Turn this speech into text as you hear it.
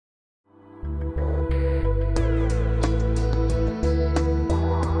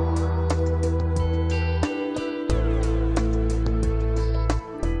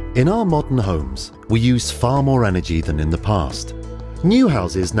In our modern homes, we use far more energy than in the past. New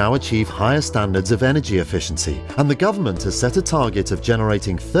houses now achieve higher standards of energy efficiency, and the government has set a target of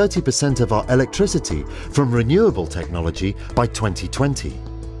generating 30% of our electricity from renewable technology by 2020.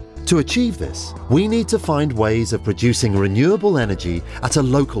 To achieve this, we need to find ways of producing renewable energy at a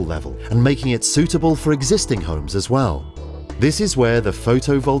local level and making it suitable for existing homes as well. This is where the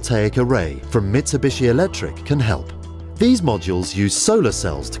photovoltaic array from Mitsubishi Electric can help. These modules use solar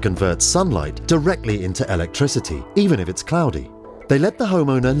cells to convert sunlight directly into electricity, even if it's cloudy. They let the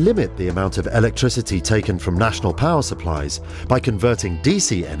homeowner limit the amount of electricity taken from national power supplies by converting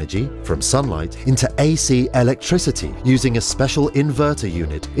DC energy from sunlight into AC electricity using a special inverter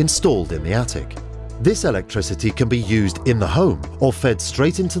unit installed in the attic. This electricity can be used in the home or fed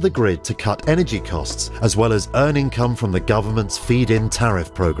straight into the grid to cut energy costs, as well as earn income from the government's feed-in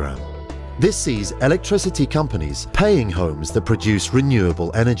tariff program. This sees electricity companies paying homes that produce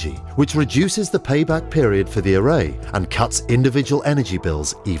renewable energy, which reduces the payback period for the array and cuts individual energy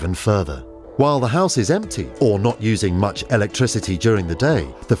bills even further. While the house is empty or not using much electricity during the day,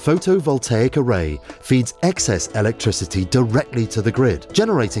 the photovoltaic array feeds excess electricity directly to the grid,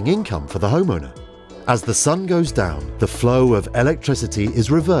 generating income for the homeowner. As the sun goes down, the flow of electricity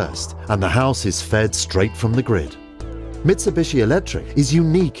is reversed and the house is fed straight from the grid. Mitsubishi Electric is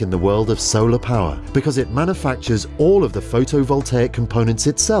unique in the world of solar power because it manufactures all of the photovoltaic components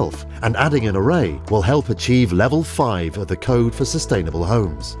itself, and adding an array will help achieve level 5 of the Code for Sustainable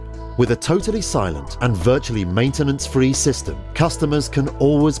Homes. With a totally silent and virtually maintenance-free system, customers can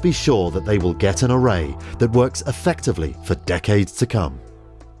always be sure that they will get an array that works effectively for decades to come.